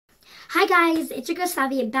Hi guys, it's your girl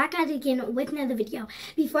Savvy back at it again with another video.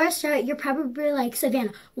 Before I start, you're probably like,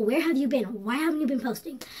 Savannah, where have you been? Why haven't you been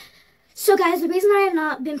posting? So guys, the reason I have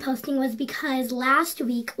not been posting was because last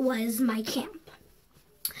week was my camp.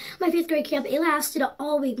 My 5th grade camp. It lasted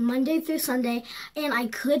all week, Monday through Sunday, and I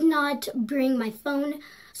could not bring my phone.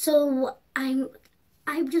 So I'm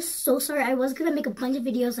just so sorry. I was gonna make a bunch of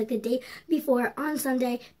videos like the day before on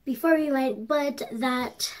Sunday before we went, but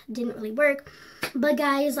that didn't really work. But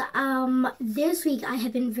guys, this week I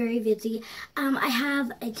have been very busy. I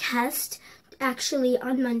have a test actually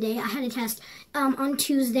on Monday. I had a test on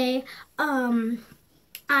Tuesday. I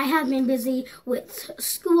have been busy with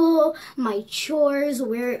school, my chores.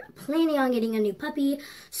 We're planning on getting a new puppy,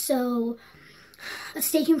 so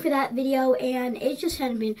stay tuned for that video. And it just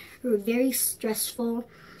had been very stressful.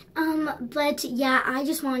 But yeah, I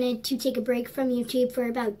just wanted to take a break from YouTube for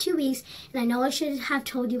about 2 weeks, and I know I should have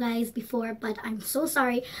told you guys before, but I'm so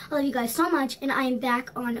sorry. I love you guys so much, and I am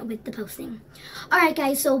back on with the posting. Alright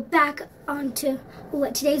guys, so back on to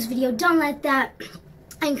today's video. Don't let that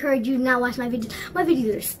encourage you to not watch my videos. My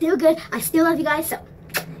videos are still good. I still love you guys, so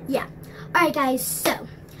yeah. Alright guys, so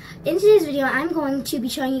in today's video, I'm going to be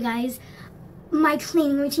showing you guys my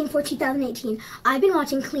cleaning routine for 2018. I've been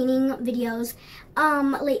watching cleaning videos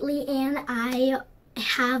lately, and I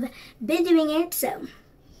have been doing it, so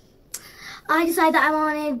I decided that I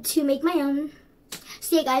wanted to make my own.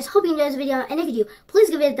 So yeah guys, hope you enjoyed this video, and if you do, please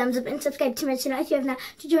give it a thumbs up and subscribe to my channel if you have not,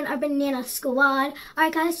 to join our banana squad.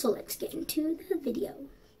 Alright guys, so let's get into the video.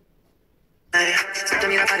 Step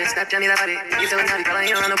to me that body, step to me that body. You feeling naughty, girl, I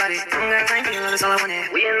ain't around nobody. Don't got time for you, that's all I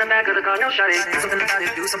wanted. We in the back of the car, no shawty. Do something about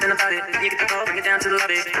it, do something about it. You get the call, bring it down to the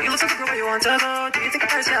lobby. You look so good where you want to go. Do you think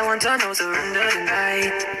about it? Yeah, I want to know. Surrender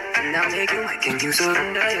tonight, and I'll make you my king. You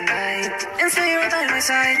surrender tonight, and stay right by my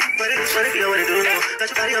side. What it is, what it feel, what it do, though.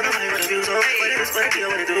 Got your body on the mind, what it feels, though. What it is, what it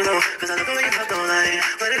feel, what it do, though. Cause I love the way you talk, don't lie.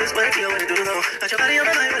 What it is, what it feel, what it do, though. Got your body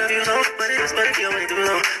on the mind, what it feels, though. What it is, what it feel, what it do,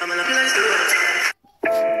 though. I'ma love you like this, do it.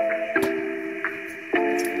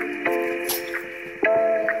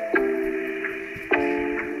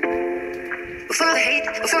 Before all the hate,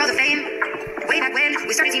 before all the fame, way back when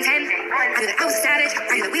we started Team 10, I knew that I was a savage,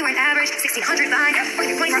 I knew that we weren't average, 1600 fine,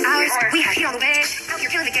 working 24 hours, we had heat all the way, out here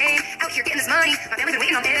killing the game, out here getting this money, my family been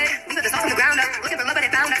waiting on it, we built this all from the ground up, looking for love but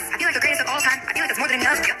it found us, I feel like the greatest of all time, I feel like that's more than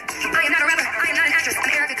enough, I am not a rapper, I am not an actress, I'm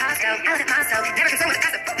Erica Costello, I live it myself, never concerned with the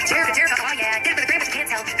gossip, Jericho, oh yeah, did it for the gram but you can't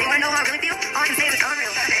tell, they wanna know how I really feel, all I can say is it's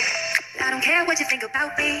unreal, I don't care what you think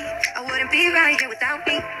about me, I wouldn't be right here without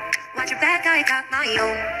me, watch your back, I got my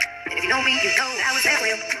own. And if you know me, you know that I was there for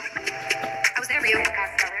you. I was there for you.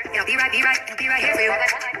 And I'll be right here for you.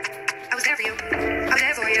 I was there for you. I was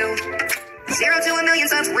there for you. 0 to a million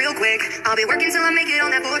subs real quick. I'll be working till I make it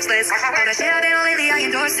on that Forbes list. All that shit I've been on lately, I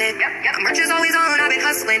endorse it. My merch is always on, I've been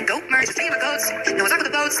hustling. Goat merch, taking my goats. No, I talk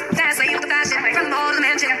with the boats. Fast lane with the fashion. From the mall to the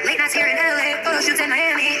mansion. Late nights here in LA. Photo shoots in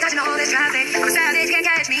Miami. Dodging all this traffic. I'm a savage, can't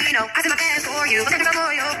catch me, you know. I said my best for you. But I'm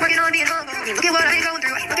loyal. Working on being humble. Look at what I've been going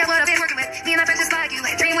through. Look at what I've been working with. Me and my friends just like you.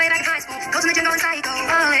 Dream way back in high school. Go to the gym, going psycho.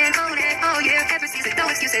 All in, own it. Oh yeah, every season.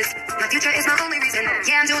 No excuses. My future is my only reason.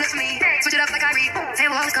 Yeah, I'm doing this for me. Switch it up like Kyrie.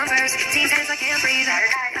 Sam will always come first. Team 10 I can't breathe.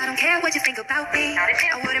 I don't care what you think about me. I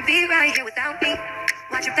wouldn't be right here without me.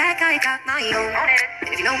 Watch your back, I got my own. And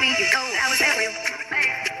if you know me, you know I was there for you.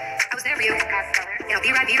 I was there for you. And I'll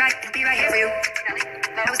be right here for you.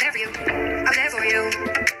 I was there for you. I was there for you.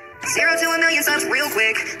 0 to a million subs real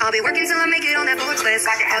quick. I'll be working till I make it on that Forbes list.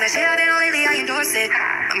 All that shit I've been on lately, I endorse it.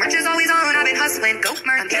 My merch is always on, I've been hustling. Goat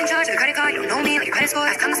merch, I'm in charge of the credit card. You don't know me, like your credit score.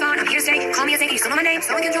 I've come to spawn, I'm here to stay. Call me a saint, you still know my name.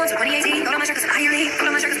 So in control until 2018. Go to my shirt cause I'm out of your league. Go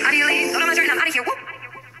to my shirt cause I'm out of your league. Go to my shirt and I'm out of here. Whoop.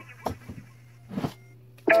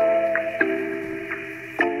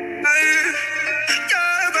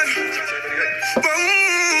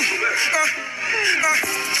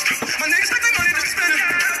 My niggas think they money just to spend it.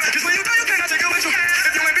 Cause when you die, you cannot take it with you.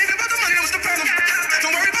 If you ain't beefing about the money, then what's the problem?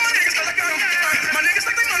 Don't worry about my niggas, cause I got them. My niggas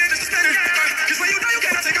think they money just to spend it. Cause when you die, you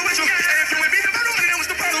cannot take it with you. If you ain't beefing about the money, then what's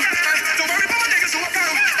the problem? Don't worry about my niggas, who I got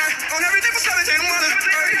them. On everything for 17, I'm on it.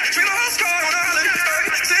 Treat my whole squad on a holiday.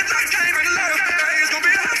 Said like can't bring the ladder.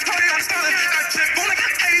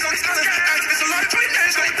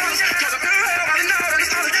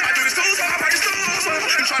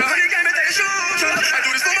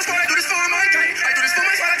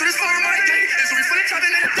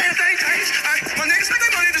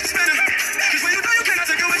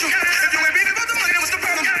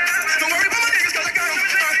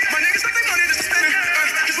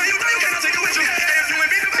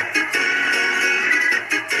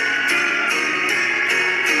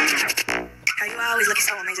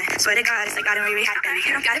 Swear to God, it's like I don't really have it, baby.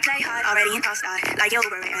 You don't gotta play hard, already in all-star, like you're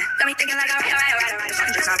over it. Got me thinking like, alright.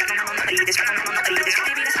 Fucking just not on my body, this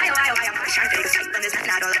baby, that's why I'm always trying to take a fight when there's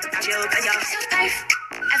nothing I don't like about you, cause you're so perfect.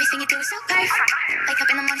 Everything you do is so perfect. Wake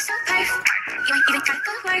up in the morning so perfect. You ain't even gotta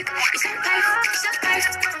go to work. You're so perfect, so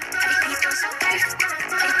perfect. Everything you do is so perfect.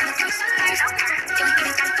 Wake up in the morning so perfect. You ain't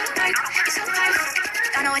even gotta go to work. You're so perfect.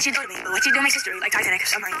 Don't know what you do to me, but what you do makes history, like Titanic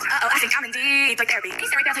submarines. I think I'm in deep, like therapy.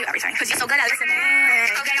 Please right down to everything, cause you're so good at listening.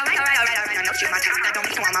 Okay, alright. I know you're my type. That don't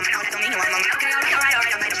mean you on my mind. That don't mean you on my mind. Okay, alright.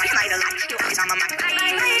 I might lie. You always on my mind.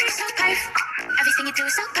 You're so perfect. Everything you do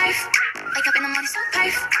is so perfect. Wake up in the morning so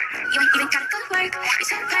perfect. You ain't even gotta go to work. You're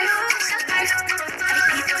so perfect, so perfect.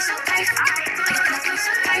 Everything you do is so perfect. Wake up in the morning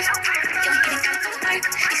so perfect. You ain't even gotta go to work.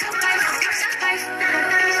 You're so perfect, so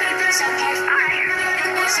perfect. Everything you do is so perfect. So perfect.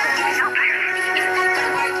 You ain't even gotta go to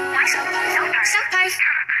work. So perfect, so perfect.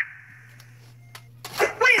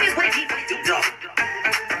 What it is, what it be, what it do, dog.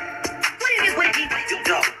 What it is, what it be, what it do,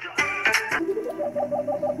 dog.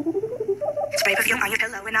 Spray perfume on your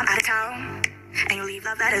pillow when I'm out of town. And you leave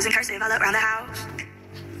love letters in cursive all around the house.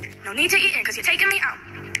 No need to eat it, cause you're taking me out.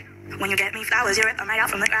 When you get me flowers, you rip them right out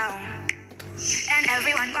from the ground. And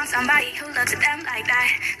everyone wants somebody who looks at them like that,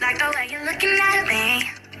 like the way you're looking at me.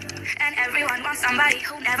 And everyone wants somebody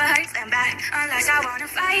who never hurts them back, unless I wanna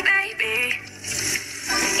fight, baby.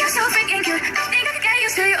 You're so freaking cute, I think I could get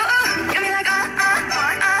used to you. Got me like,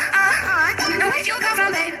 no, where'd you come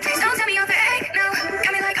from, babe? Please don't tell me you're fake, no.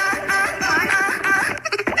 Got me like,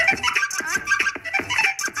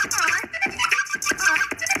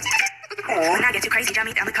 When I get too crazy, drive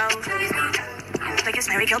me down the coast. Like it's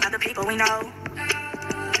Mary killed other people we know.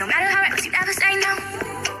 No matter how reckless, you never say no.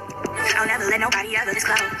 I'll never let nobody ever this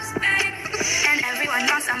close. And everyone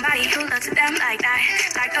wants somebody who looks at them like that,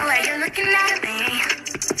 like the way you're looking at me.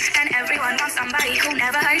 And everyone wants somebody who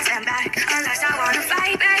never hurts them back, unless I wanna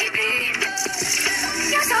fight, baby.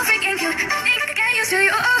 You're so freaking cute, I think I could get used to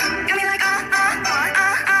you. Got me like,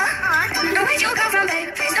 no, where'd you come from,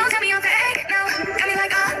 babe? Please don't tell me you're fake, no. Got me like,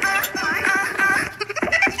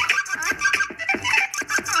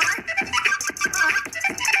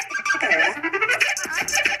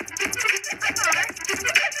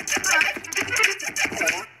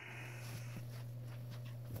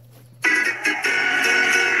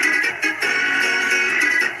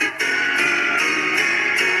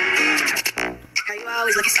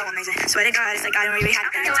 always looking so amazing. Swear to God, it's like I don't really have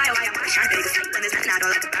it. Why I'm always trying to take a fight when there's nothing I don't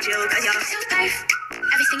like about you, cause you're so perfect.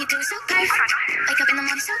 Everything you do is so perfect. Wake up in the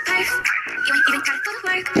morning so perfect. You ain't even gotta go to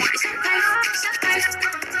work. You're so perfect, so perfect.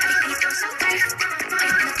 Everything you do is so perfect. Wake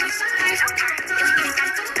up in the morning so perfect. You ain't even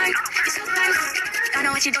gotta go to work. You're so perfect. Don't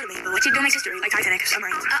know what you do to me, but what you do makes history, like Titanic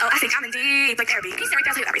submarines. I think I'm in deep, like therapy. Please right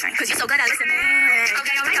down to everything, cause you're so good at listening.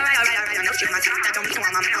 Okay, alright. I know you're my type. That don't mean you on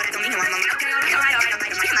my mind. That don't mean you on my mind. Okay, alright. I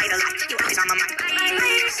might lie. You always on my mind.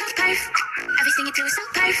 So perfect. Everything you do is so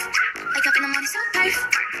perfect. Wake up in the morning so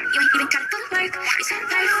perfect. You ain't even gotta go to work. You're so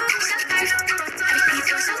perfect, so perfect. Everything you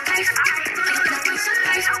do is so perfect. Wake up in the morning so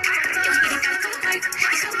perfect. You ain't even gotta go to work.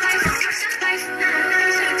 You're so perfect, so perfect.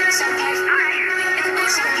 Everything you do is so perfect. Wake up in the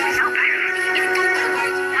morning so perfect. You ain't even gotta go to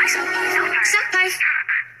work. You're so perfect, so perfect.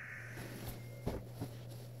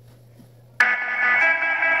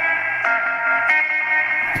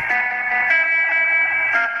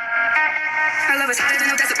 Our love was hotter than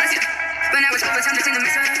no desert blizzard. When I was overtime to clean the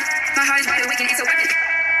mixer. My heart is wide awake and it's a weapon.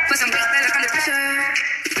 Put some weight better under pressure.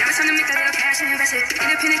 Now it's time to make a little cash and invest it.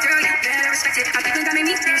 Independent girl, you better respect it. I think when God made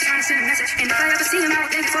me, he was trying to send a message. And if I ever see him, I will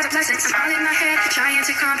thank you for the blessings. I'm all in my head, trying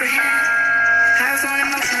to comprehend powerful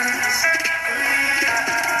emotions,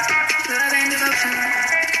 love and devotion.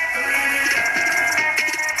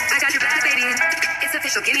 I got your back, baby. It's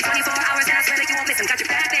official. Give me 24 hours and I swear that you won't miss him. Got your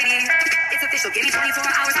back, baby. It's official. Give me 24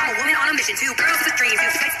 hours. I'm a woman on a mission. 2 girls with a dream. 2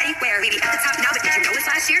 flights anywhere. Maybe at the top now, but did you know it's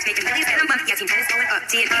last year? Making millions in a month. Yeah, Team 10 is going up.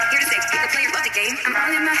 TNT here to stay. If the players love the game. I'm all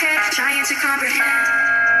in my head, trying to comprehend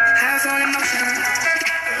powerful emotions,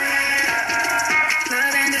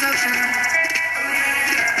 love and devotion,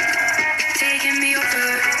 taking me over.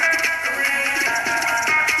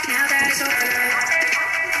 Now that it's over,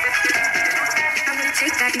 I wouldn't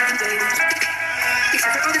take back now, baby.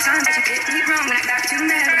 Except for all the times that you did me wrong. When I got too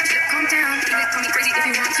mad, when I should've calmed down. You can call me crazy if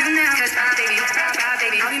you want to now. Cause bye, baby,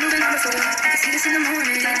 I'll be moving on before I can see this in the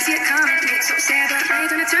morning. Didn't see it coming, made it so sad, but I ain't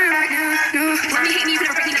gonna turn right now, no. Love me, hate me, you can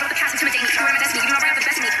never break me, never let the past intimidate me. You are my destiny, you know I bring out the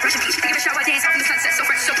best in me. Rush and peach, give a shower, dance out from the sunset. So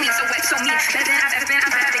fresh, so clean, so wet, so mean. Better than I've ever been,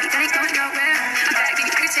 I'm bad, baby, that ain't going nowhere. I'm back, baby,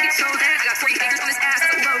 I can take it so bad. I got 40 fingers on this ass,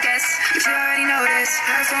 that's a low guess. But you already know this,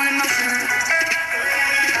 powerful emotion,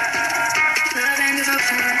 love and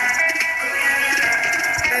devotion.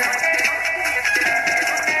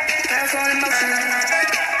 Powerful emotion,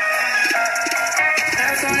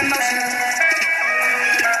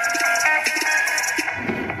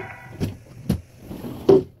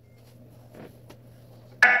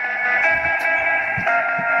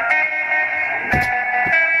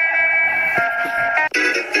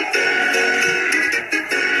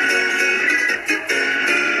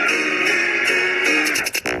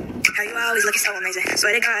 so amazing.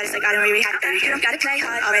 Swear to God, it's like I don't really have it, baby. You don't gotta play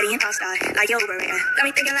hard, already imposter, like you're overrated. Got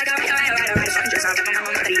me thinking like, alright. Fucking just I'm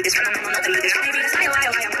on the this, maybe that's why I'm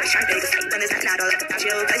always trying to pick a fight when there's nothing I don't like about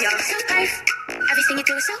you, cause you're so brave. Everything you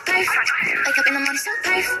do is so brave. Wake up in the morning so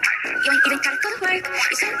brave. You ain't even gotta go to work.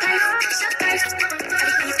 You're so brave, so brave.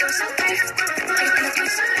 Everything you do is so brave. Wake up in the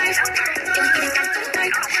morning so brave. You ain't even gotta go to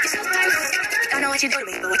work. You're so brave. Don't know what you do to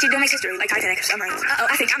me, but what you do makes history, like Titanic submarines.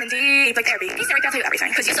 I think I'm in deep, like therapy. Please tell you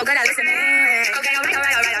everything, cause you're so good at listening. Okay, alright.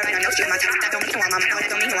 I know you're my type. That don't mean you want my mind. No, that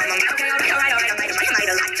don't mean you want my mind. Okay, alright. I might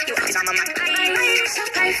have lied. You always on my mind. So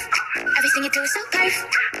brave. Everything you do is so brave.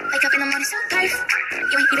 Wake up in the morning so brave.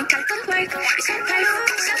 You ain't even gotta go to work. You're so brave,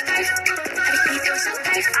 so brave. Everything you do is so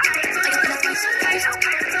brave. Wake up in the morning so brave.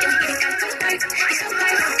 You ain't even gotta go to work. You're so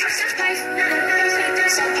brave, so brave. Everything you do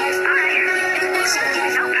is so brave. So brave. You ain't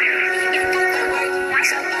gotta go to work.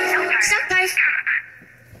 So brave, so brave.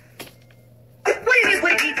 What it is,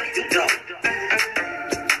 what it dog?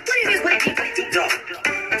 What it is, what it dog?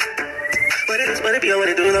 What it is, what it be, what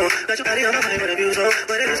it do, though. Got your body on my mind, what it views, though.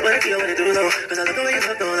 What it is, what it be, what it do, though. Cause I love the way you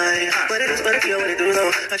look, don't lie. What it is, what it be, what it do,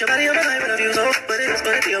 though. Got your body on my mind, what it views, though. What it is,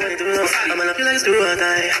 what it be, what it do, though. I'ma love you like it's do or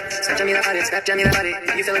die. Snapchat me that body, Snapchat me that body.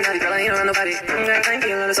 You feeling naughty, girl, I ain't around nobody. Got time,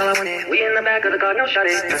 feeling that's all I wanted. We in the back of the car, no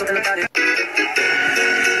shawty. Something about it.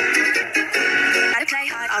 Gotta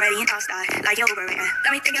play hard, already imposter, like you're overrated.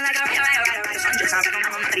 Got me thinking like, alright. Fucking just I'm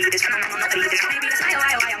on the this, maybe that's why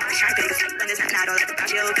I'm always trying to pick a fight when there's nothing I don't like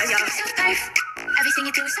about you, cause you're so brave. Everything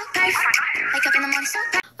you do is so brave. Wake up in the morning so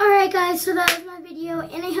brave. Alright guys, so that was my video,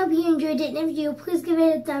 and I hope you enjoyed it. And if you do, please give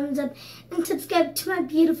it a thumbs up and subscribe to my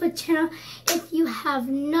beautiful channel if you have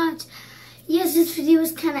not. Yes, this video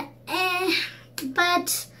was kind of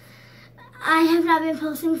but I have not been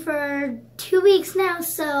posting for 2 weeks now,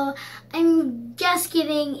 so I'm just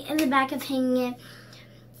getting in the back of hanging it.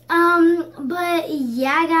 But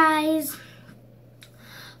yeah guys,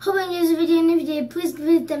 hope you enjoyed the video, and if you did, please give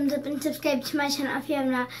it a thumbs up and subscribe to my channel if you have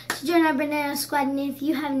not, to join our banana squad. And if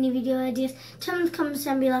you have any video ideas, tell them in the comments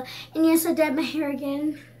down below. And yes, I dyed my hair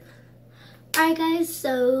again. Alright guys,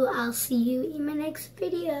 so I'll see you in my next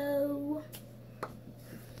video.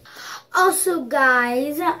 Also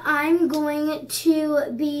guys, I'm going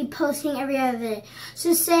to be posting every other day.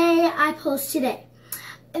 So say I post today,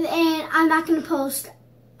 and I'm not going to post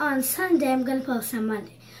on Sunday, I'm going to post on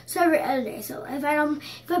Monday. So every other day. So if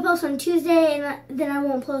I post on Tuesday, then I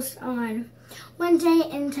won't post on Wednesday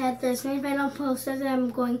and Thursday. If I don't post Thursday, I'm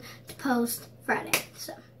going to post Friday.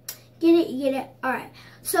 So get it? Alright.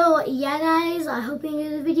 So yeah guys, I hope you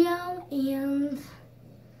enjoyed the video, and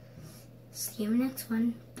see you in the next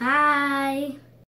one. Bye.